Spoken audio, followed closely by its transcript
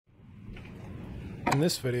In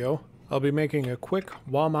this video, I'll be making a quick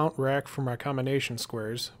wall mount rack for my combination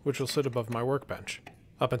squares, which will sit above my workbench.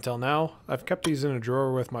 Up until now, I've kept these in a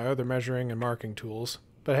drawer with my other measuring and marking tools,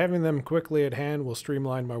 but having them quickly at hand will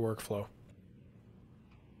streamline my workflow.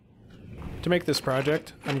 To make this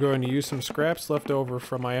project, I'm going to use some scraps left over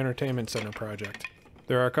from my entertainment center project.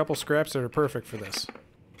 There are a couple scraps that are perfect for this.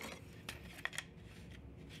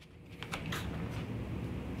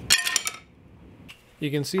 You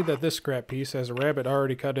can see that this scrap piece has a rabbet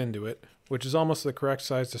already cut into it, which is almost the correct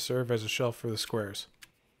size to serve as a shelf for the squares.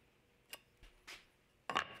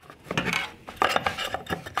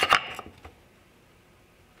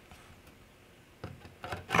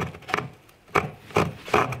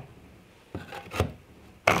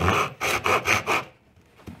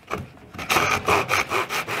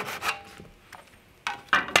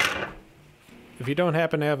 If you don't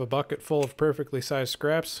happen to have a bucket full of perfectly sized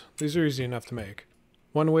scraps, these are easy enough to make.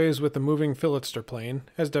 One way is with the moving filletster plane,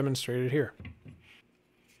 as demonstrated here.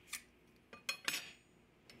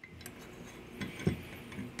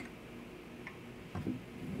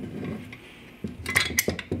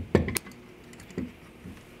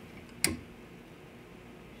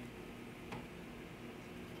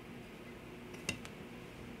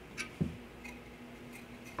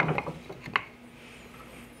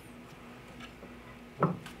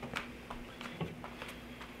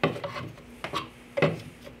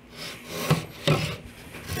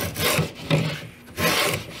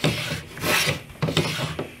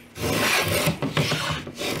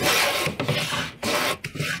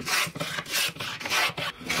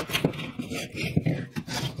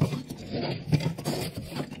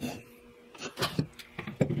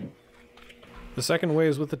 The second way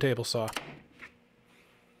is with the table saw.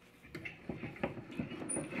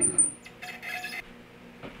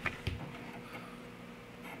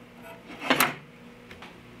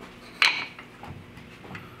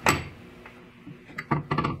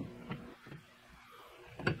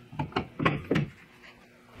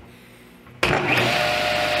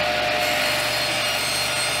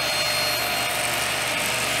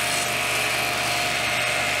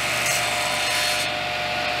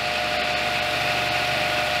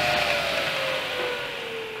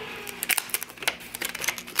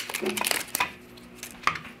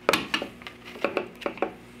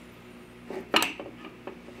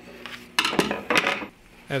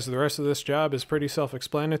 As the rest of this job is pretty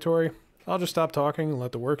self-explanatory, I'll just stop talking and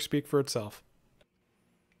let the work speak for itself.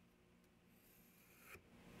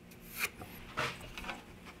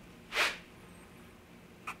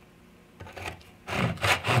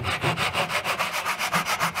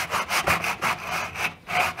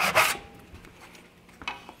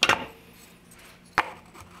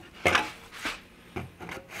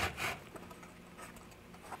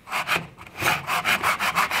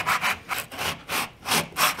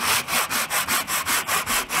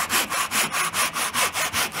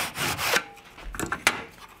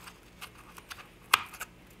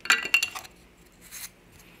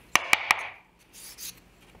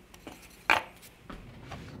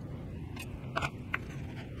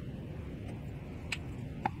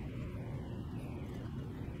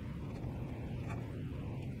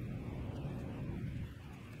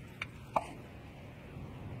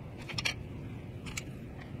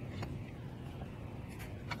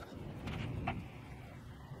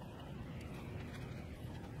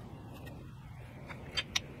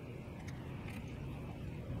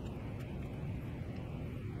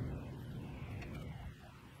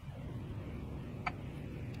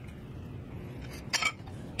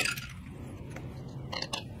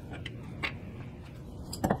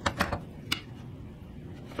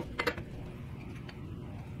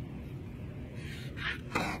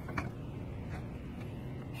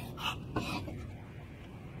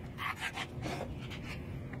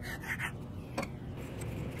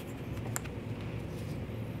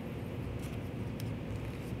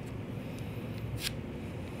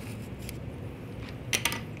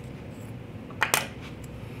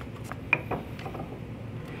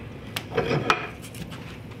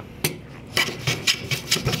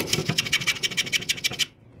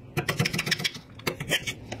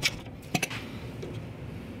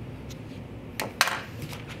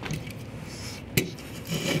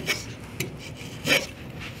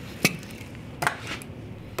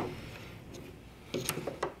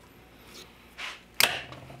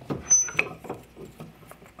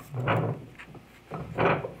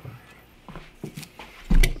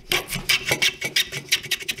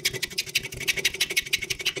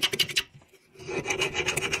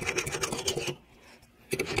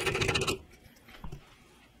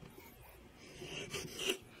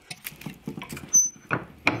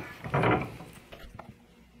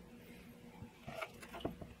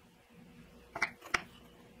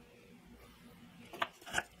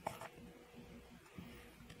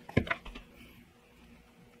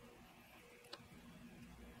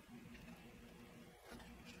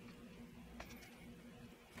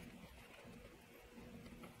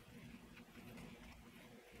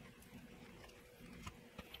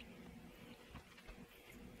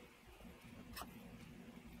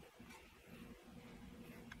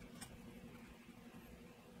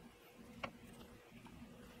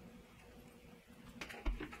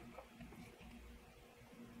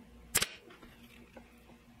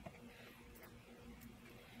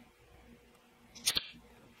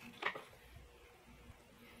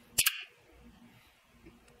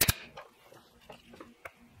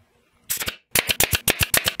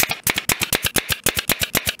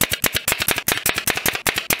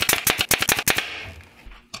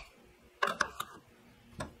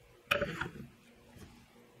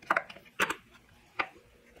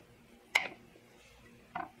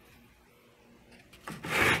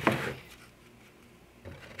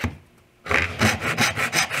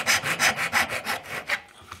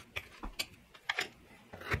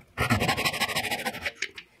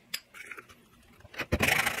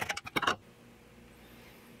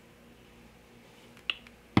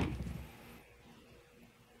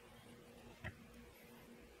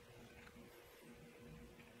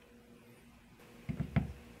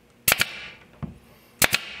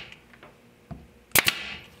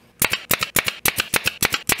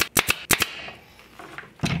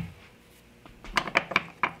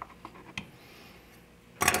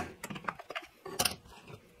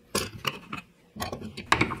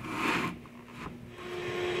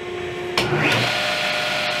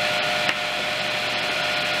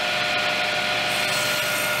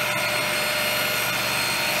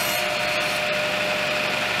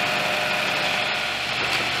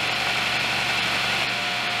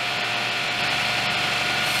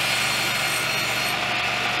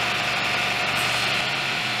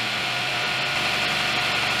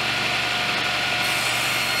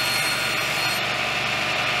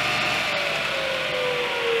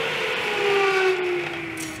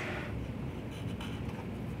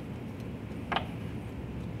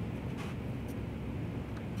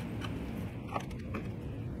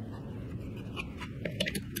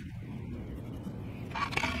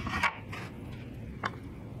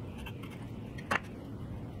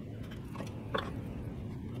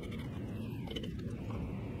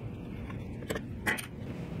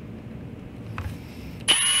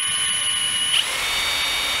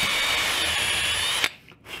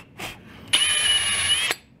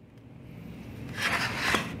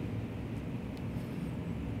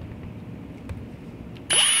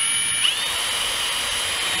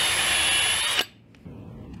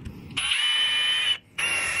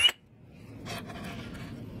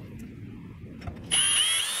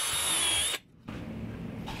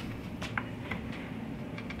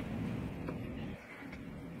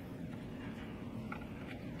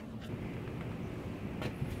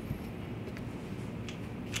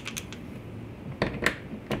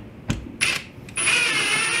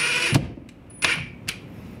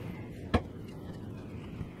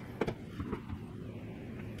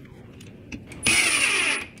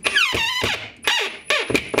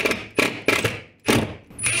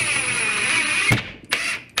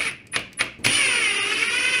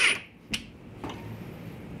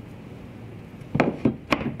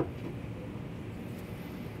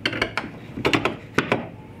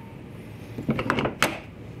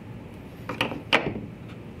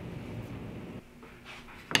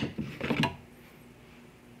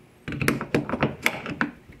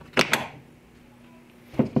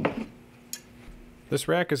 This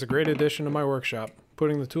rack is a great addition to my workshop,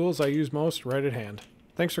 putting the tools I use most right at hand.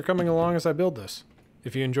 Thanks for coming along as I build this.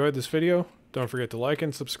 If you enjoyed this video, don't forget to like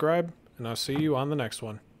and subscribe, and I'll see you on the next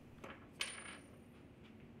one.